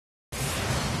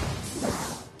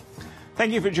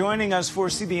Thank you for joining us for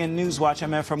CBN NewsWatch.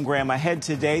 I'm Ephraim Graham. Ahead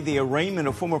today, the arraignment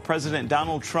of former President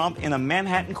Donald Trump in a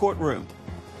Manhattan courtroom.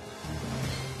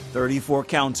 34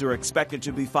 counts are expected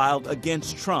to be filed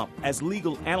against Trump as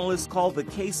legal analysts call the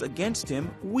case against him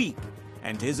weak.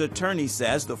 And his attorney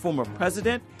says the former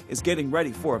president is getting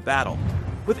ready for a battle.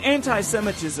 With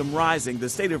anti-Semitism rising, the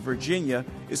state of Virginia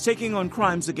is taking on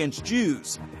crimes against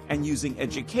Jews and using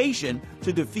education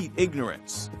to defeat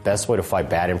ignorance. Best way to fight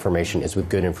bad information is with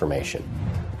good information.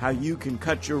 How you can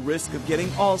cut your risk of getting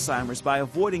Alzheimer's by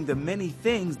avoiding the many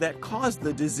things that cause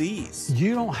the disease.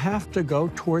 You don't have to go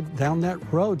down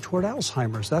that road toward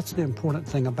Alzheimer's. That's the important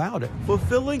thing about it.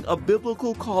 Fulfilling a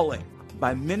biblical calling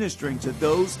by ministering to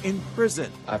those in prison.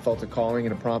 I felt a calling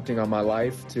and a prompting on my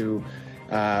life to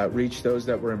reach those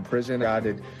that were in prison. God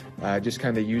had just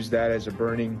kind of used that as a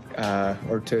burning,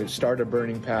 or to start a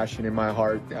burning passion in my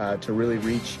heart to really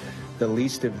reach the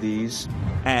least of these.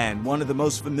 And one of the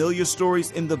most familiar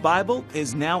stories in the Bible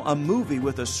is now a movie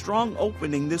with a strong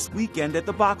opening this weekend at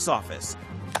the box office.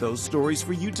 Those stories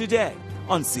for you today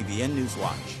on CBN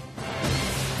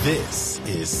NewsWatch. This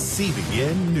is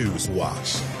CBN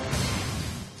NewsWatch.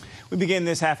 We begin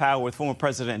this half hour with former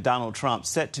President Donald Trump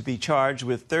set to be charged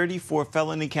with 34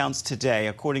 felony counts today,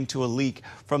 according to a leak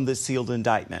from the sealed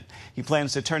indictment. He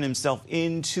plans to turn himself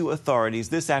into authorities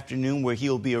this afternoon, where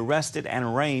he'll be arrested and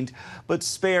arraigned, but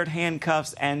spared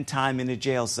handcuffs and time in a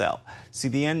jail cell.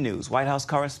 CBN News White House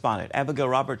correspondent Abigail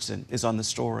Robertson is on the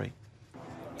story.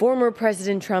 Former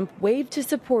President Trump waved to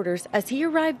supporters as he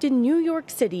arrived in New York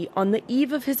City on the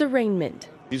eve of his arraignment.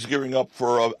 He's gearing up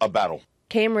for a battle.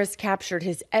 Cameras captured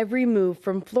his every move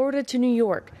from Florida to New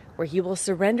York, where he will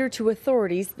surrender to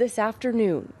authorities this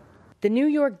afternoon. The New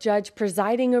York judge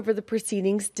presiding over the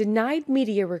proceedings denied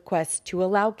media requests to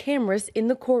allow cameras in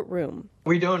the courtroom.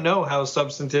 We don't know how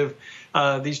substantive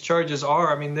these charges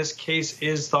are. I mean, this case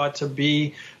is thought to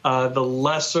be the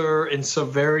lesser in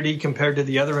severity compared to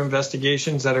the other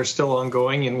investigations that are still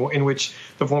ongoing, in which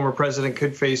the former president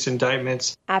could face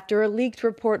indictments. After a leaked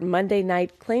report Monday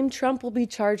night claimed Trump will be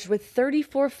charged with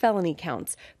 34 felony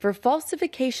counts for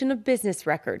falsification of business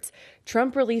records,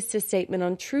 Trump released a statement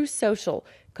on Truth Social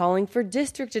calling for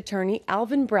District Attorney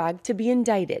Alvin Bragg to be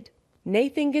indicted.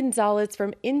 Nathan Gonzalez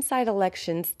from Inside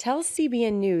Elections tells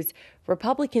CBN News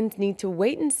Republicans need to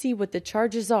wait and see what the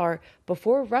charges are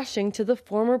before rushing to the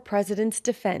former president's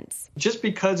defense. Just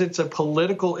because it's a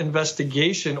political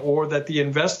investigation, or that the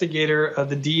investigator,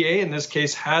 the DA in this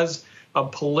case, has a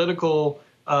political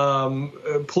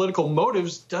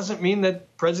motives, doesn't mean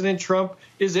that President Trump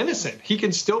is innocent. He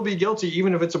can still be guilty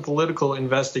even if it's a political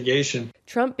investigation.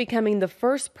 Trump becoming the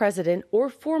first president or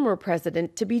former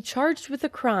president to be charged with a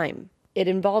crime. It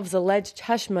involves alleged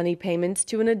hush money payments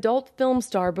to an adult film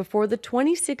star before the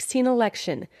 2016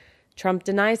 election. Trump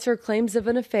denies her claims of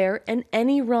an affair and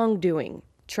any wrongdoing.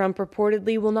 Trump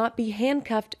reportedly will not be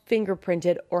handcuffed,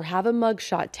 fingerprinted, or have a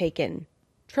mugshot taken.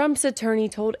 Trump's attorney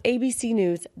told ABC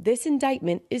News this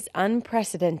indictment is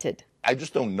unprecedented. I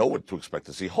just don't know what to expect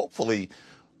to see. Hopefully,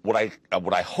 what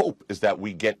I hope is that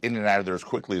we get in and out of there as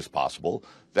quickly as possible,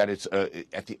 that it's,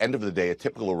 at the end of the day, a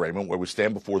typical arraignment where we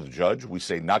stand before the judge, we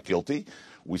say not guilty,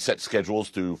 we set schedules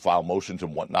to file motions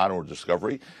and whatnot or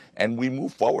discovery, and we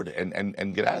move forward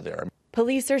and get out of there.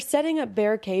 Police are setting up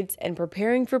barricades and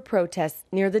preparing for protests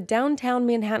near the downtown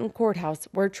Manhattan courthouse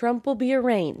where Trump will be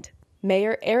arraigned.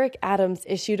 Mayor Eric Adams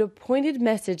issued a pointed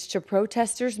message to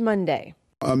protesters Monday.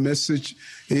 Our message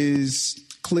is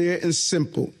clear and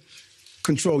simple.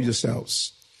 Control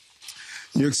yourselves.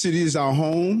 New York City is our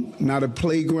home, not a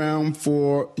playground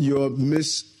for your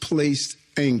misplaced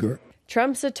anger.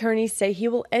 Trump's attorneys say he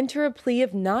will enter a plea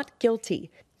of not guilty.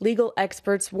 Legal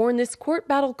experts warn this court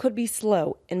battle could be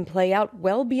slow and play out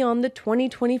well beyond the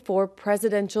 2024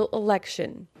 presidential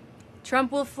election.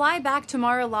 Trump will fly back to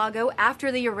Mar-a-Lago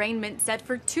after the arraignment set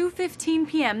for 2:15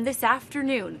 p.m. this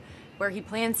afternoon, where he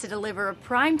plans to deliver a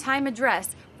primetime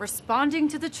address responding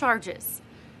to the charges.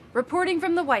 Reporting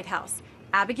from the White House,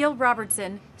 Abigail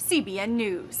Robertson, CBN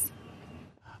News.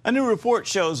 A new report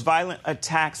shows violent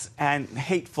attacks and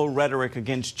hateful rhetoric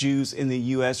against Jews in the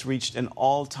U.S. reached an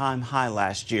all-time high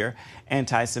last year.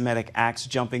 Anti-Semitic acts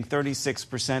jumping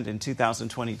 36% in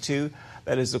 2022.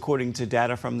 That is according to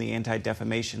data from the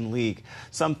Anti-Defamation League.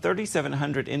 Some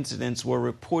 3,700 incidents were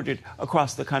reported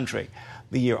across the country.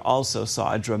 The year also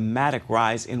saw a dramatic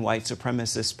rise in white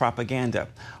supremacist propaganda,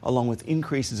 along with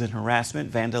increases in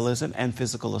harassment, vandalism, and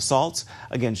physical assaults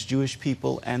against Jewish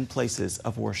people and places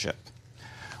of worship.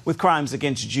 With crimes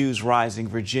against Jews rising,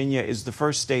 Virginia is the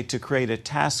first state to create a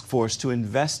task force to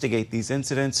investigate these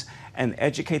incidents and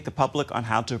educate the public on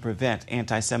how to prevent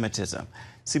anti-Semitism.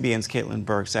 CBN's Caitlin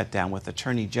Berg sat down with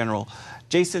Attorney General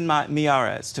Jason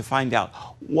Miyares to find out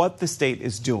what the state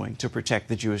is doing to protect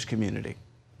the Jewish community.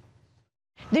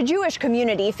 The Jewish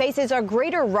community faces a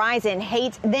greater rise in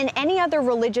hate than any other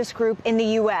religious group in the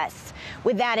U.S.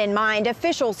 With that in mind,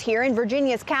 officials here in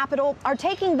Virginia's capital are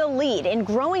taking the lead in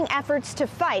growing efforts to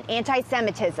fight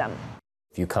anti-Semitism.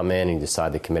 If you come in and you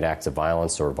decide to commit acts of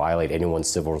violence or violate anyone's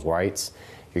civil rights,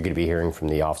 you're going to be hearing from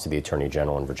the Office of the Attorney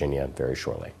General in Virginia very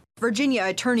shortly. Virginia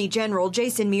Attorney General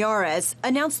Jason Miyares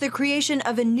announced the creation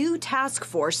of a new task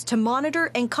force to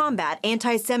monitor and combat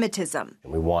anti-Semitism.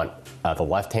 We want the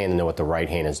left hand to know what the right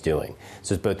hand is doing.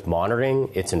 So it's both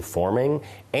monitoring, it's informing,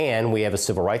 and we have a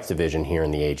civil rights division here in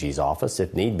the AG's office,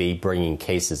 if need be, bringing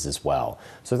cases as well.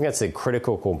 So I think that's a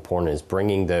critical component, is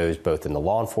bringing those both in the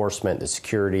law enforcement, the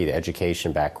security, the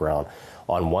education background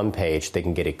on one page. They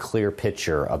can get a clear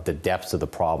picture of the depths of the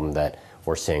problem that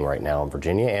we're seeing right now in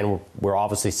Virginia, and we're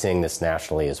obviously seeing this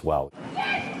nationally as well.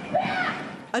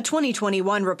 A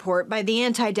 2021 report by the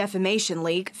Anti-Defamation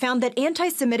League found that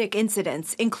anti-Semitic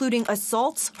incidents, including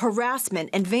assaults, harassment,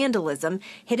 and vandalism,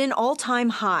 hit an all-time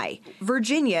high.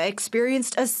 Virginia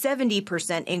experienced a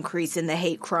 70% increase in the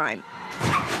hate crime.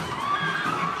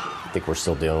 I think we're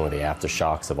still dealing with the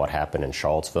aftershocks of what happened in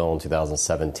Charlottesville in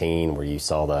 2017, where you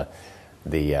saw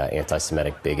the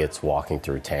anti-Semitic bigots walking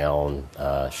through town,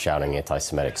 shouting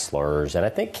anti-Semitic slurs. And I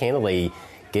think, candidly,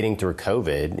 getting through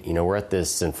COVID, we're at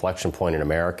this inflection point in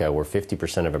America where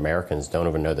 50% of Americans don't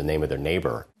even know the name of their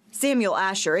neighbor. Samuel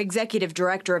Asher, executive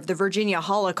director of the Virginia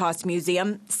Holocaust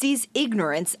Museum, sees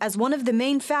ignorance as one of the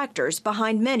main factors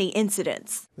behind many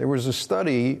incidents. There was a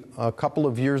study a couple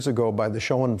of years ago by the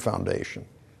Schoen Foundation,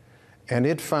 and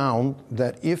it found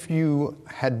that if you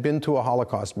had been to a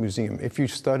Holocaust museum, if you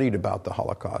studied about the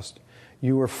Holocaust,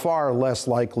 you were far less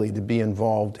likely to be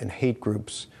involved in hate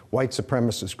groups, white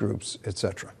supremacist groups,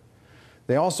 etc.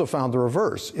 They also found the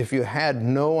reverse. If you had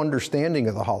no understanding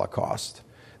of the Holocaust,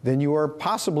 then you are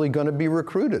possibly going to be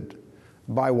recruited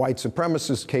by white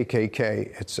supremacists,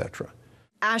 KKK, etc.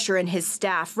 Asher and his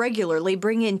staff regularly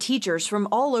bring in teachers from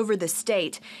all over the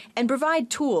state and provide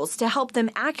tools to help them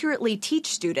accurately teach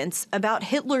students about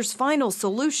Hitler's final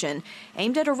solution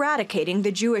aimed at eradicating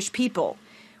the Jewish people.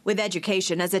 With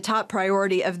education as a top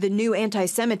priority of the new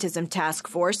anti-Semitism task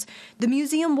force, the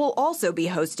museum will also be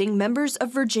hosting members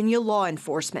of Virginia law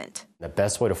enforcement. The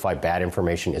best way to fight bad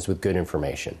information is with good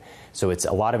information. So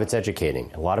a lot of it's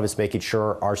educating. A lot of it's making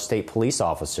sure our state police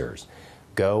officers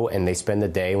go and they spend the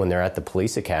day when they're at the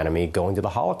police academy going to the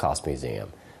Holocaust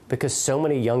Museum, because so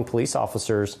many young police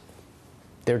officers,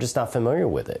 they're just not familiar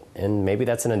with it. And maybe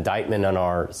that's an indictment on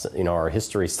our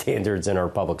history standards in our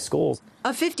public schools.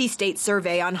 A 50-state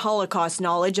survey on Holocaust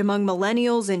knowledge among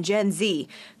millennials and Gen Z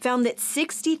found that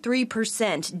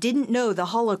 63% didn't know the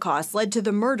Holocaust led to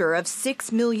the murder of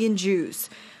 6 million Jews.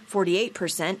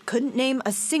 48% couldn't name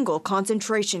a single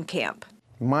concentration camp.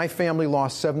 My family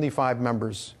lost 75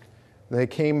 members. They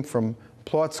came from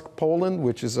Plock, Poland,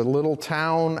 which is a little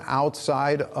town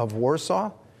outside of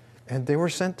Warsaw, and they were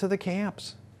sent to the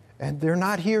camps. And they're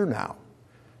not here now.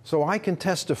 So I can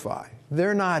testify,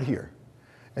 they're not here.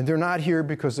 And they're not here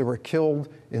because they were killed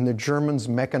in the Germans'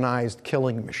 mechanized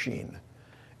killing machine.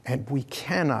 And we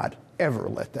cannot ever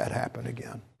let that happen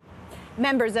again.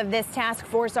 Members of this task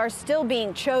force are still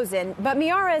being chosen, but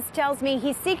Miyares tells me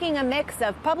he's seeking a mix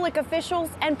of public officials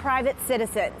and private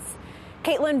citizens.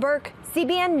 Caitlin Burke,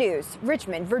 CBN News,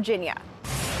 Richmond, Virginia.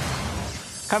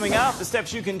 Coming up, the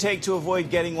steps you can take to avoid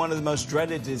getting one of the most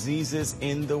dreaded diseases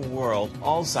in the world,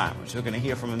 Alzheimer's. We're going to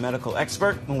hear from a medical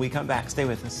expert when we come back. Stay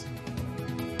with us.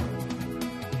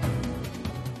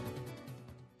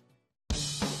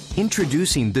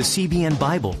 Introducing the CBN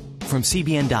Bible from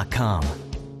CBN.com.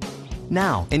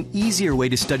 Now, an easier way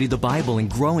to study the Bible and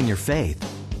grow in your faith.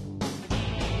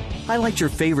 Highlight your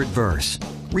favorite verse.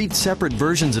 Read separate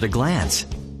versions at a glance.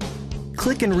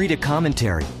 Click and read a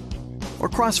commentary. Or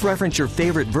cross-reference your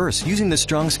favorite verse using the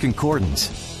Strong's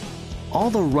Concordance. All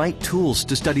the right tools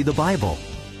to study the Bible,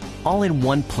 all in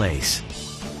one place.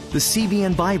 The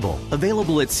CBN Bible,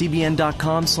 available at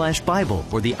cbn.com/Bible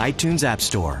or the iTunes App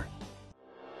Store.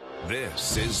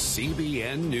 This is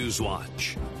CBN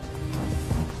NewsWatch.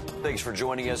 Thanks for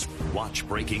joining us. Watch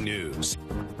breaking news,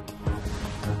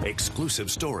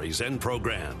 exclusive stories and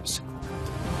programs,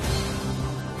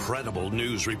 credible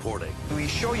news reporting. We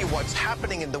show you what's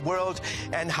happening in the world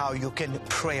and how you can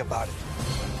pray about it.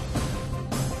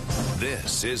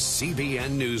 This is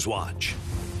CBN NewsWatch,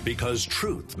 because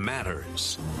truth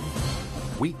matters.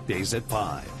 Weekdays at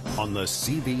 5 on the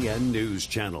CBN News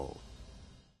Channel.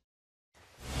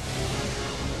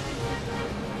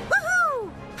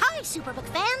 Woohoo! Hi, Superbook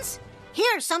fans.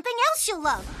 Here's something else you'll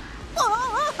love.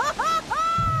 Whoa!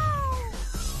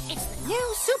 It's the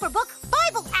new Superbook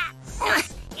Bible app.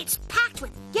 It's packed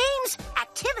with games,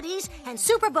 activities, and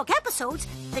Superbook episodes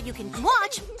that you can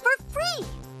watch for free.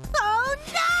 Oh,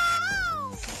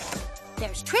 no!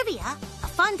 There's trivia, a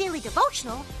fun daily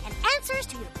devotional, and answers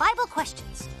to your Bible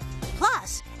questions.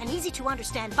 Plus, an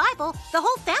easy-to-understand Bible the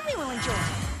whole family will enjoy.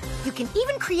 You can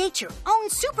even create your own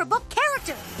Superbook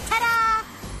character. Ta-da!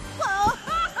 Whoa!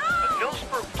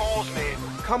 Millsburg Falls man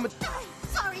coming.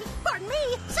 Sorry, pardon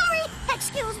me. Sorry,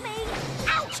 excuse me.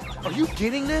 Ouch! Are you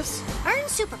getting this? Earn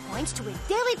super points to win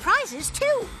daily prizes,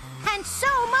 too. And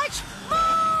so much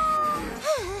more!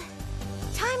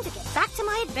 Time to get back to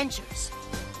my adventures.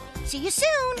 See you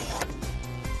soon.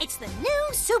 It's the new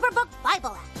Superbook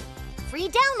Bible app. Free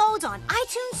downloads on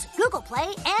iTunes, Google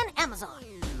Play, and Amazon.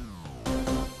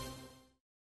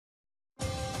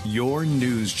 Your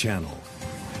news channel.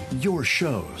 Your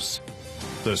shows.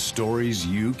 The stories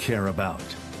you care about.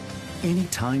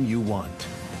 Anytime you want.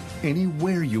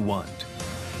 Anywhere you want.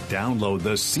 Download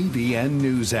the CBN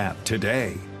News app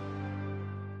today.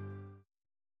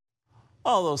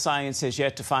 Although science has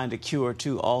yet to find a cure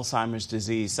to Alzheimer's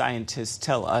disease, scientists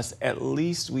tell us at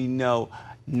least we know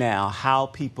now how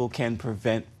people can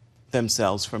prevent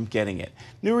themselves from getting it.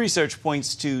 New research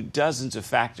points to dozens of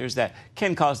factors that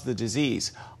can cause the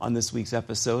disease. On this week's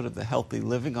episode of The Healthy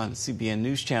Living on the CBN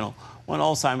News Channel, one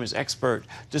Alzheimer's expert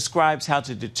describes how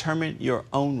to determine your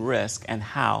own risk and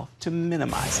how to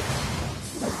minimize it.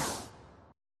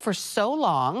 For so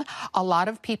long, a lot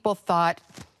of people thought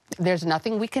there's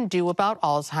nothing we can do about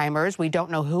Alzheimer's. We don't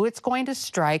know who it's going to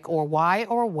strike or why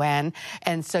or when.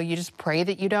 And so you just pray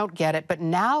that you don't get it. But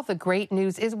now the great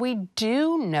news is we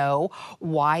do know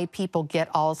why people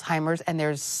get Alzheimer's. And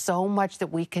there's so much that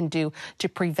we can do to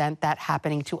prevent that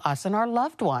happening to us and our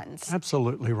loved ones.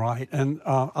 Absolutely right. And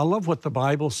I love what the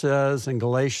Bible says in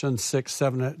Galatians 6,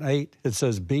 7, and 8. It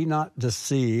says, "Be not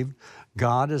deceived.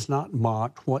 God is not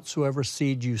mocked. Whatsoever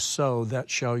seed you sow, that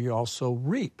shall you also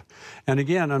reap." And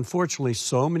again, unfortunately,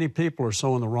 so many people are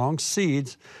sowing the wrong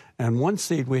seeds. And one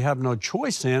seed we have no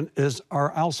choice in is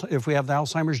if we have the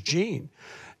Alzheimer's gene.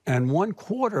 And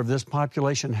 1/4 of this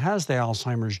population has the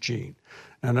Alzheimer's gene.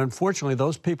 And unfortunately,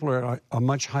 those people are at a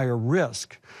much higher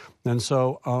risk. And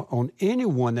so on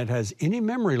anyone that has any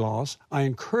memory loss, I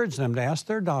encourage them to ask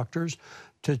their doctors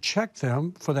to check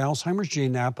them for the Alzheimer's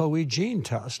gene, the ApoE gene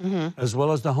test, as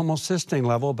well as the homocysteine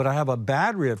level. But I have a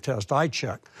battery of tests I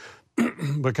check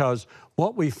because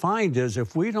what we find is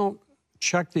if we don't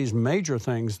check these major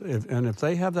things, if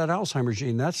they have that Alzheimer's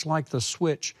gene, that's like the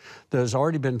switch that has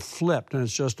already been flipped, and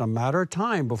it's just a matter of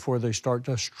time before they start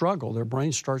to struggle. Their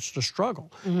brain starts to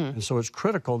struggle. And so it's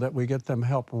critical that we get them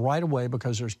help right away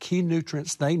because there's key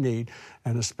nutrients they need,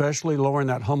 and especially lowering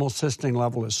that homocysteine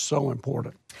level is so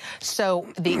important. So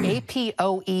the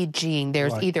ApoE gene,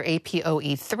 there's either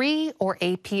ApoE3 or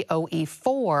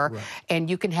ApoE4,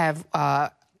 and you can have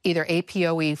either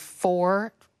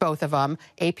ApoE4, both of them,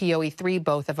 ApoE3,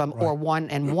 both of them, or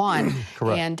 1 and 1.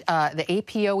 Correct. And the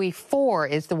ApoE4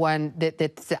 is the one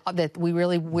that we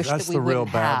really wish that we wouldn't have. That's the real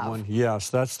bad one. Yes,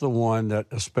 that's the one that,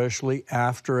 especially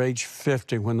after age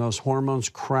 50, when those hormones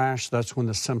crash, that's when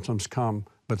the symptoms come.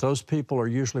 But those people are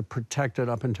usually protected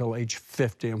up until age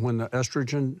 50. And when the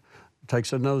estrogen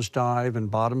takes a nosedive and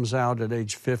bottoms out at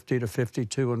age 50 to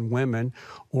 52 in women,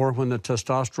 or when the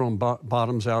testosterone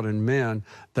bottoms out in men,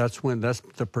 that's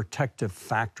the protective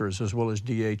factors, as well as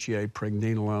DHEA,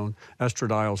 pregnenolone.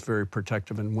 Estradiol is very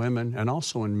protective in women and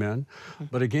also in men.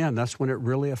 But again, that's when it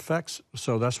really affects.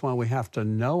 So that's why we have to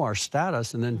know our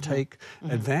status and then take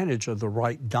advantage of the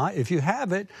right diet. If you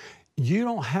have it, you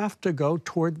don't have to go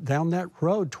down that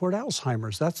road toward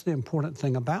Alzheimer's. That's the important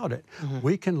thing about it.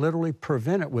 We can literally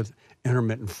prevent it with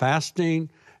intermittent fasting,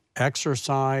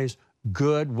 exercise,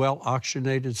 good,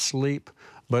 well-oxygenated sleep,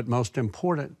 but most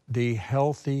important, the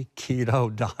healthy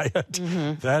keto diet.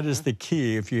 That is the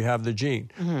key if you have the gene.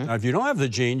 Now, if you don't have the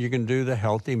gene, you can do the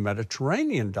healthy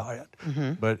Mediterranean diet.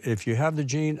 But if you have the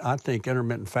gene, I think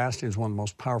intermittent fasting is one of the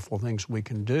most powerful things we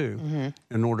can do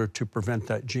in order to prevent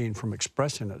that gene from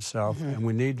expressing itself. And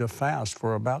we need to fast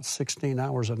for about 16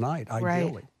 hours a night,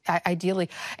 ideally. Right. Ideally.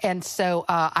 And so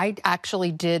I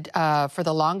actually did, for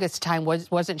the longest time,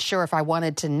 wasn't sure if I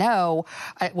wanted to know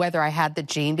whether I had the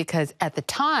gene, because at the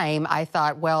time I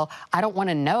thought, well, I don't want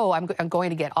to know I'm going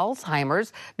to get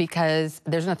Alzheimer's because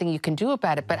there's nothing you can do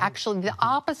about it. But actually the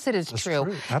opposite is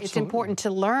true. It's important to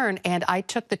learn. And I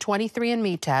took the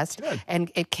 23andMe test,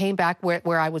 and it came back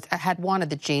where I had one of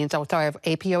the genes. So I have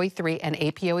ApoE3 and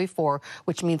ApoE4,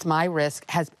 which means my risk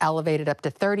has elevated up to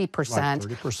 30%. Right,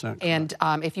 30%. And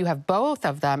if you have both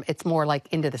of them, it's more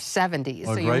like into the 70s.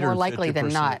 So you're more likely than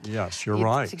not. Yes, you're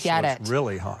right. To get It's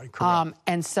really high. Correct.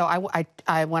 And so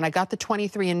I when I got the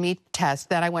 23andMe test,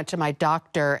 then I went to my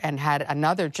doctor and had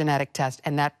another genetic test,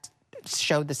 and that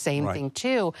showed the same thing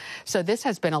too. So this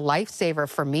has been a lifesaver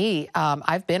for me.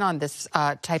 I've been on this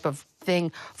type of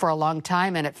thing for a long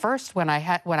time, and at first when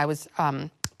I was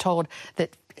told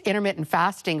that intermittent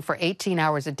fasting for 18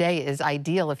 hours a day is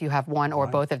ideal if you have one or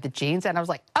both of the genes. And I was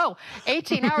like,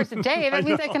 18 hours a day? That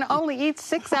means I can only eat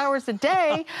 6 hours a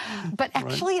day. But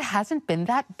actually, it hasn't been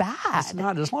that bad. It's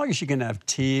not. As long as you can have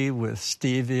tea with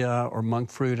stevia or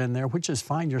monk fruit in there, which is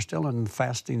fine. You're still in the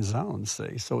fasting zone,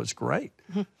 see? So it's great.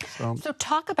 So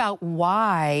talk about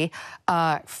why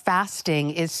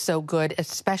fasting is so good,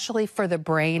 especially for the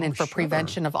brain and for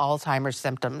prevention of Alzheimer's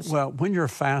symptoms. Well, when you're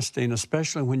fasting,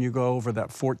 especially when you go over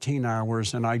that 14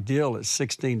 hours, and ideal is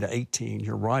 16 to 18.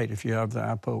 You're right. If you have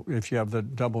the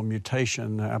double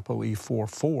mutation, the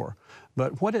ApoE44.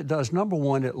 But what it does, number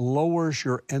one, it lowers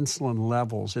your insulin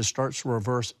levels. It starts to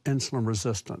reverse insulin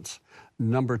resistance.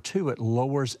 Number two, it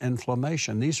lowers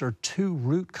inflammation. These are two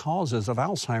root causes of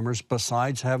Alzheimer's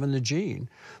besides having the gene.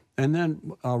 And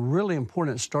then really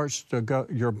important, it starts to go,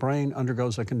 your brain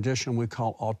undergoes a condition we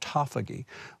call autophagy,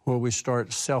 where we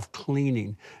start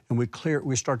self-cleaning and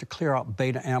we start to clear out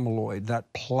beta amyloid,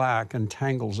 that plaque and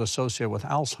tangles associated with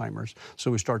Alzheimer's.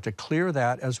 So we start to clear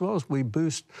that, as well as we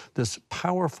boost this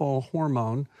powerful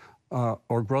hormone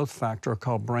or growth factor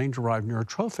called brain-derived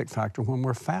neurotrophic factor when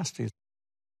we're fasting.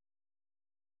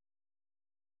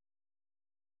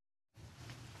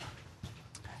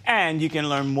 And you can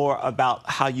learn more about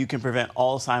how you can prevent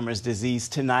Alzheimer's disease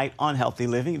tonight on Healthy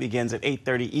Living. It begins at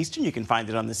 8:30 Eastern. You can find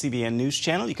it on the CBN News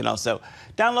channel. You can also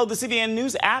download the CBN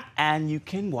News app, and you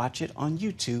can watch it on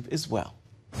YouTube as well.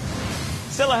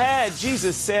 Still ahead,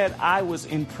 Jesus said, "I was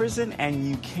in prison and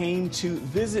you came to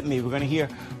visit me." We're going to hear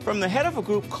from the head of a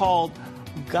group called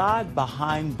God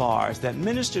Behind Bars that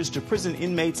ministers to prison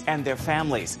inmates and their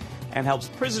families and helps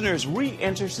prisoners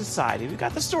re-enter society. We've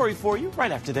got the story for you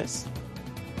right after this.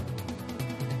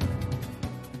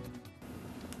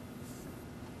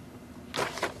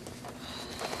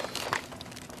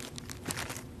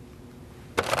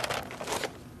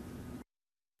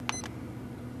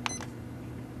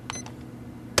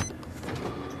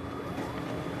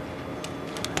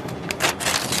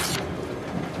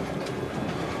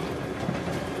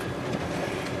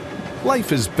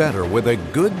 Life is better with a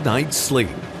good night's sleep.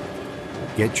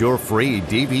 Get your free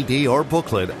DVD or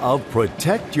booklet of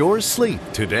Protect Your Sleep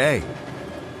today.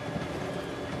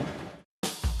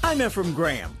 I'm Ephraim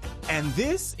Graham, and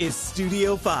this is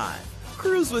Studio 5.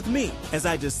 Cruise with me as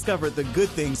I discover the good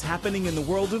things happening in the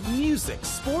world of music,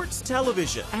 sports,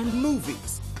 television, and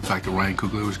movies. The fact that Ryan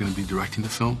Coogler was going to be directing the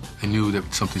film, I knew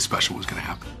that something special was going to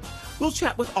happen. We'll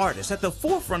chat with artists at the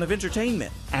forefront of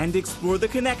entertainment and explore the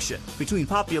connection between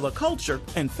popular culture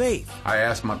and faith. I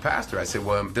asked my pastor, I said,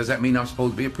 well, does that mean I'm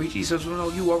supposed to be a preacher? He says, well, no,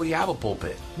 you already have a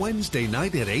pulpit. Wednesday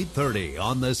night at 8:30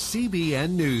 on the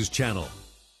CBN News Channel.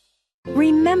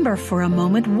 Remember for a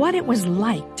moment what it was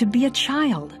like to be a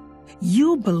child.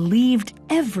 You believed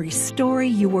every story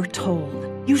you were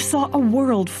told. You saw a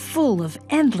world full of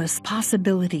endless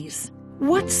possibilities.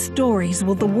 What stories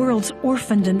will the world's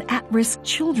orphaned and at-risk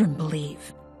children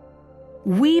believe?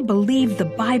 We believe the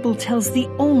Bible tells the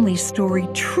only story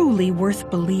truly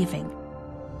worth believing.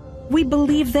 We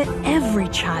believe that every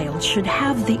child should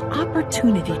have the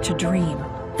opportunity to dream,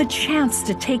 the chance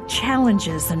to take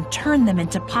challenges and turn them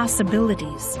into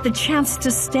possibilities, the chance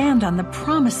to stand on the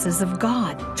promises of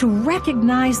God, to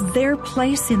recognize their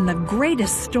place in the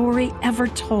greatest story ever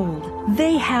told.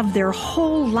 They have their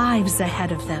whole lives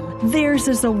ahead of them. Theirs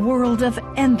is a world of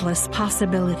endless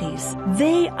possibilities.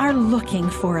 They are looking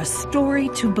for a story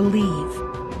to believe.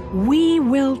 We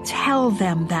will tell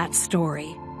them that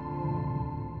story.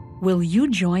 Will you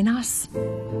join us?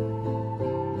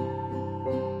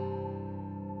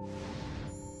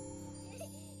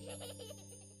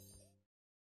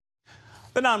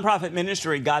 The nonprofit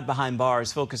ministry God Behind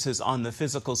Bars focuses on the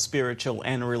physical, spiritual,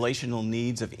 and relational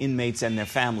needs of inmates and their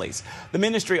families. The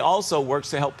ministry also works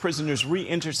to help prisoners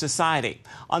re-enter society.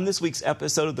 On this week's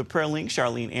episode of The Prayer Link,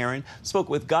 Charlene Aaron spoke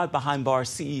with God Behind Bars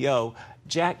CEO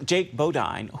Jake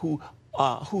Bodine,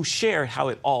 who shared how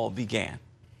it all began.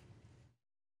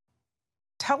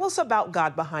 Tell us about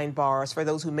God Behind Bars for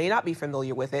those who may not be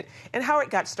familiar with it and how it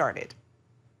got started.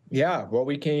 Yeah, well,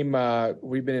 we've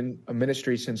been in a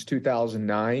ministry since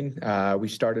 2009. We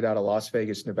started out of Las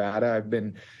Vegas, Nevada. I've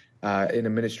been in a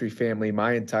ministry family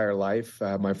my entire life.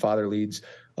 My father leads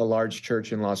a large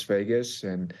church in Las Vegas,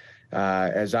 and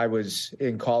As I was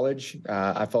in college,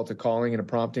 I felt a calling and a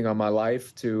prompting on my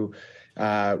life to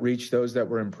reach those that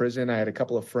were in prison. I had a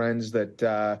couple of friends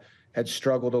that had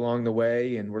struggled along the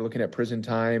way and were looking at prison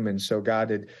time. And so God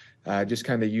had just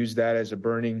kind of used that as a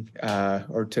burning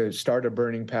or to start a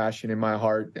burning passion in my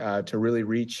heart to really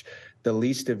reach the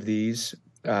least of these.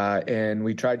 And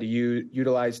we tried to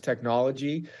utilize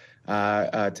technology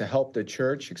to help the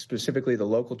church, specifically the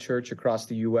local church across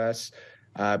the U.S.,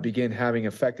 begin having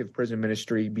effective prison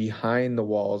ministry behind the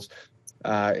walls.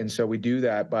 And so we do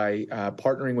that by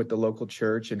partnering with the local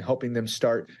church and helping them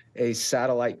start a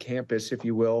satellite campus, if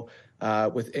you will,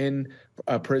 within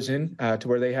a prison to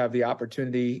where they have the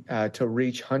opportunity to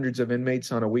reach hundreds of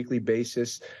inmates on a weekly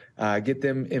basis, get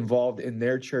them involved in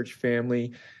their church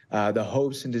family, the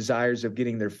hopes and desires of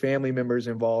getting their family members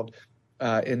involved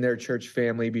in their church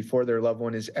family before their loved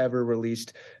one is ever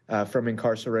released from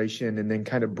incarceration, and then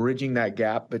kind of bridging that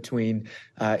gap between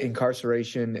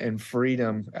incarceration and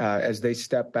freedom as they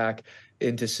step back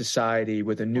into society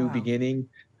with a new beginning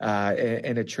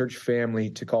and a church family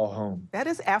to call home. That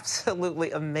is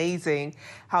absolutely amazing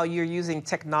how you're using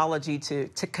technology to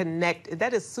connect.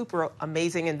 That is super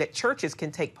amazing, and that churches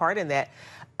can take part in that.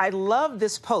 I love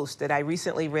this post that I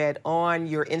recently read on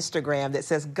your Instagram that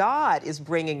says, God is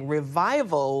bringing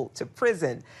revival to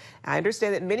prison. I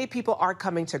understand that many people are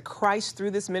coming to Christ through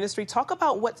this ministry. Talk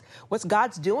about what's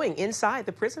God's doing inside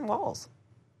the prison walls.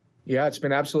 Yeah, it's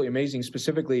been absolutely amazing.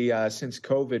 Specifically, since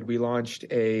COVID, we launched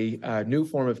a new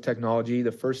form of technology,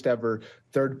 the first ever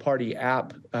third-party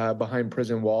app behind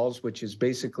prison walls, which is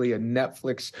basically a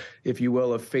Netflix, if you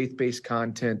will, of faith-based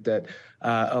content that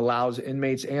allows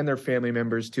inmates and their family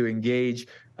members to engage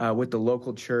with the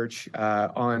local church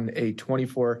on a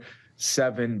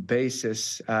 24/7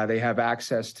 basis. They have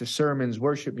access to sermons,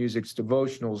 worship music,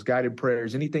 devotionals, guided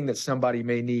prayers, anything that somebody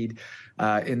may need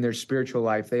in their spiritual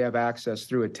life. They have access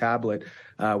through a tablet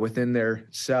within their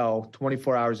cell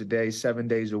 24 hours a day, 7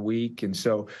 days a week. And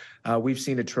so we've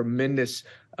seen a tremendous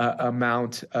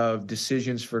amount of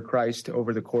decisions for Christ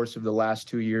over the course of the last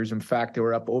 2 years. In fact, there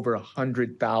were up over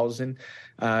 100,000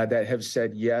 that have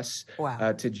said yes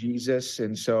to Jesus.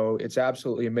 And so it's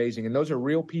absolutely amazing. And those are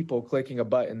real people clicking a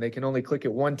button. They can only click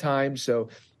it one time. So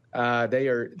they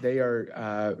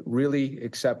are really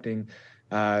accepting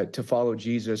to follow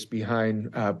Jesus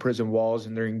behind prison walls,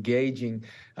 and they're engaging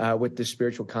with the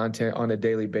spiritual content on a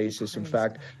daily basis. In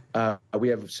fact, we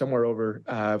have somewhere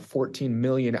over 14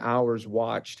 million hours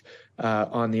watched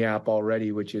on the app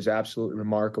already, which is absolutely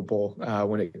remarkable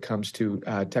when it comes to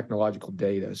technological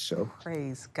data. So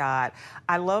praise God.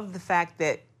 I love the fact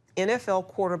that NFL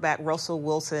quarterback Russell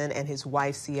Wilson and his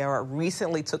wife Sierra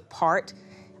recently took part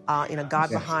in a God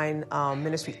Behind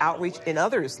ministry outreach, and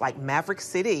others like Maverick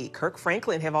City, Kirk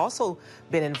Franklin have also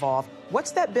been involved.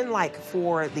 What's that been like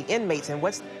for the inmates, and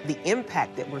what's the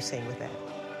impact that we're seeing with that?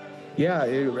 Yeah,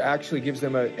 it actually gives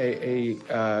them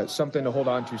a something to hold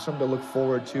on to, something to look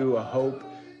forward to, a hope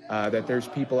that there's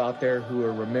people out there who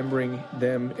are remembering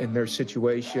them in their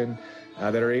situation,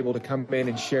 that are able to come in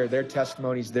and share their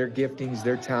testimonies, their giftings,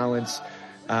 their talents,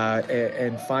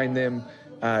 and find them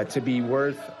to be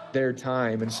worth their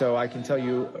time. And so I can tell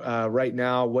you right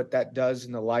now what that does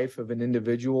in the life of an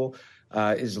individual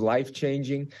is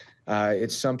life-changing.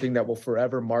 It's something that will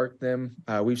forever mark them.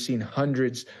 We've seen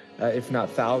hundreds, if not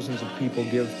thousands of people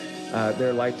give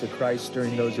their life to Christ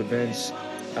during those events,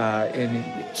 and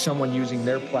someone using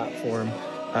their platform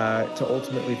to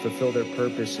ultimately fulfill their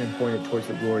purpose and point it towards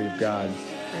the glory of God.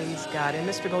 Praise God. And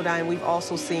Mr. Bodine, we've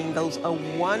also seen those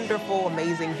wonderful,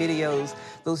 amazing videos,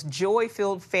 those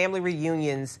joy-filled family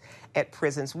reunions at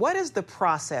prisons. What is the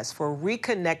process for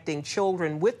reconnecting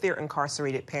children with their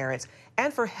incarcerated parents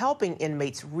and for helping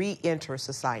inmates re-enter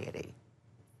society?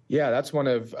 Yeah, that's one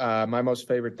of my most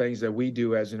favorite things that we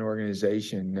do as an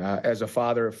organization. As a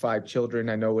father of 5 children,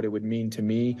 I know what it would mean to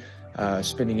me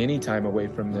spending any time away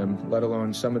from them, let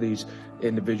alone some of these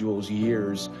individuals'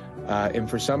 years. And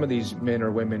for some of these men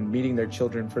or women, meeting their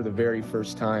children for the very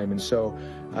first time. And so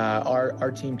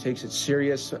our team takes it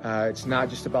serious. It's not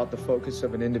just about the focus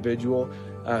of an individual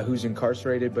who's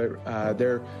incarcerated, but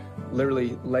their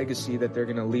literally legacy that they're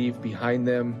going to leave behind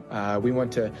them. We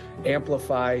want to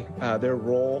amplify their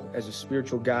role as a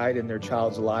spiritual guide in their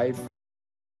child's life.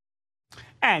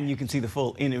 And you can see the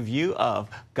full interview of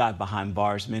God Behind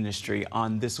Bars Ministry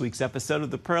on this week's episode of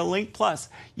The Prayer Link. Plus,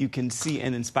 you can see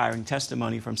an inspiring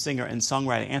testimony from singer and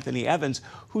songwriter Anthony Evans,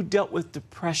 who dealt with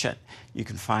depression. You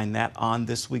can find that on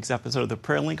this week's episode of The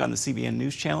Prayer Link on the CBN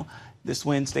News Channel this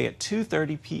Wednesday at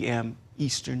 2:30 p.m.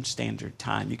 Eastern Standard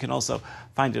Time. You can also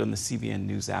find it on the CBN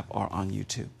News app or on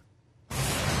YouTube.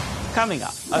 Coming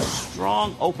up, a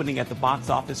strong opening at the box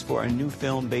office for a new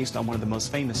film based on one of the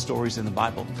most famous stories in the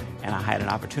Bible. And I had an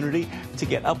opportunity to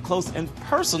get up close and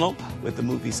personal with the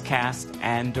movie's cast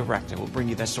and director. We'll bring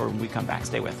you that story when we come back.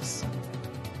 Stay with us.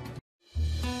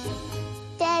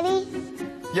 Daddy?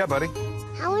 Yeah, buddy?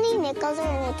 How many nickels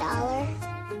are in a dollar?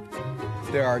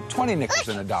 There are 20 nickels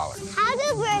in a dollar. How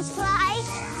do birds fly?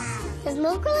 Does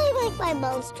milk really make my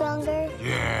bones stronger?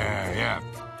 Yeah.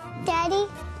 Daddy,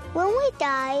 when we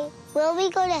die, will we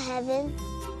go to heaven?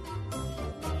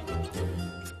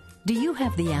 Do you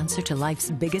have the answer to life's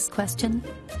biggest question?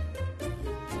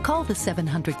 Call the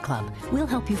 700 Club. We'll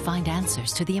help you find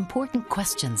answers to the important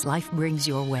questions life brings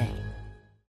your way.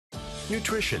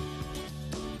 Nutrition,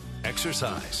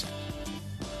 exercise,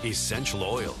 essential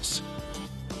oils,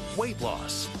 weight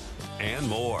loss, and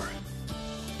more.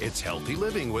 It's Healthy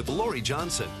Living with Lori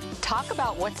Johnson. Talk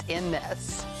about what's in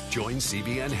this. Join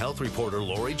CBN health reporter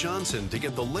Lori Johnson to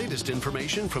get the latest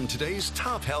information from today's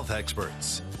top health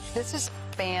experts. This is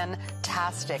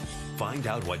fantastic. Find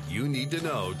out what you need to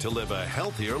know to live a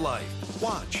healthier life.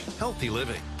 Watch Healthy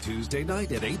Living Tuesday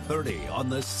night at 8:30 on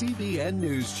the CBN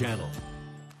News Channel.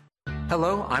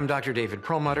 Hello, I'm Dr. David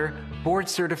Perlmutter,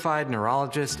 board-certified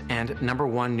neurologist and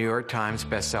 #1 New York Times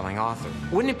bestselling author.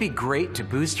 Wouldn't it be great to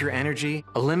boost your energy,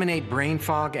 eliminate brain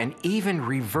fog, and even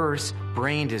reverse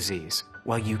brain disease?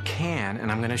 Well, you can,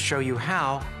 and I'm going to show you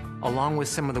how, along with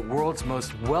some of the world's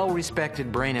most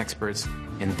well-respected brain experts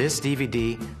in this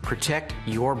DVD, Protect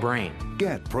Your Brain.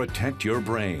 Get Protect Your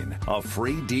Brain, a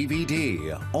free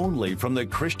DVD only from the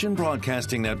Christian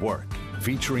Broadcasting Network,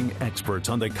 featuring experts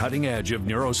on the cutting edge of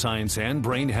neuroscience and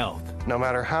brain health. No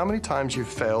matter how many times you've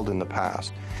failed in the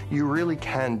past, you really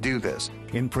can do this.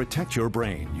 In Protect Your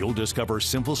Brain, you'll discover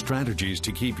simple strategies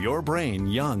to keep your brain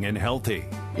young and healthy.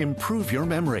 Improve your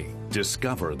memory.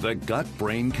 Discover the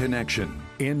gut-brain connection.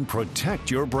 In Protect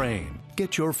Your Brain.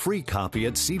 Get your free copy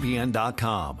at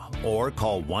CBN.com or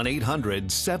call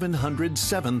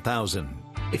 1-800-700-7000.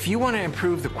 If you want to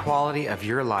improve the quality of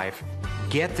your life,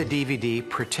 get the DVD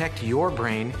Protect Your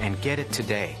Brain and get it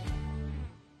today.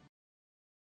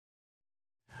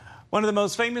 One of the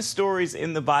most famous stories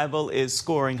in the Bible is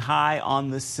scoring high on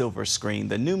the silver screen.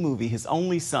 The new movie, His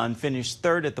Only Son, finished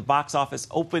third at the box office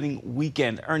opening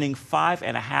weekend, earning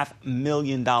 $5.5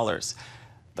 million.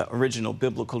 The original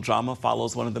biblical drama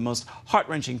follows one of the most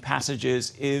heart-wrenching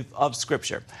passages of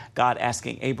Scripture, God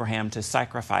asking Abraham to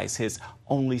sacrifice his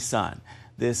only son.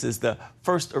 This is the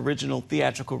first original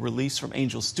theatrical release from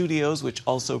Angel Studios, which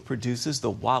also produces the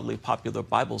wildly popular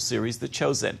Bible series, The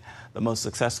Chosen, the most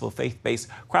successful faith-based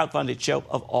crowdfunded show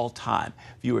of all time.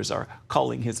 Viewers are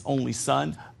calling His Only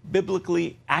Son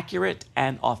biblically accurate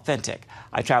and authentic.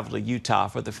 I traveled to Utah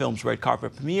for the film's red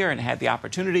carpet premiere and had the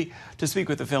opportunity to speak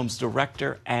with the film's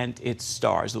director and its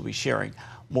stars. We'll be sharing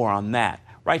more on that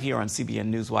right here on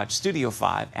CBN NewsWatch Studio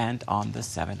 5 and on the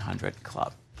 700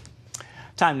 Club.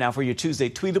 Time now for your Tuesday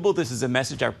Tweetable. This is a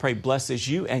message I pray blesses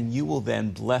you, and you will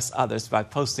then bless others by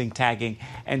posting, tagging,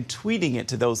 and tweeting it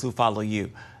to those who follow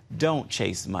you. Don't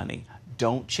chase money.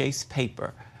 Don't chase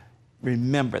paper.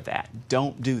 Remember that.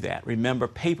 Don't do that. Remember,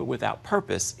 paper without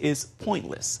purpose is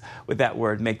pointless. With that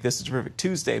word, make this a terrific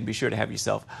Tuesday, and be sure to have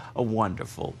yourself a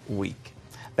wonderful week.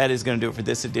 That is going to do it for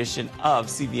this edition of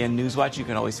CBN NewsWatch. You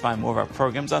can always find more of our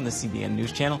programs on the CBN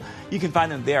News Channel. You can find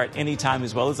them there at any time,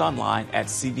 as well as online at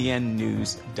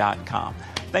cbnnews.com.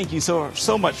 Thank you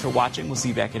so much for watching. We'll see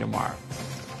you back here tomorrow.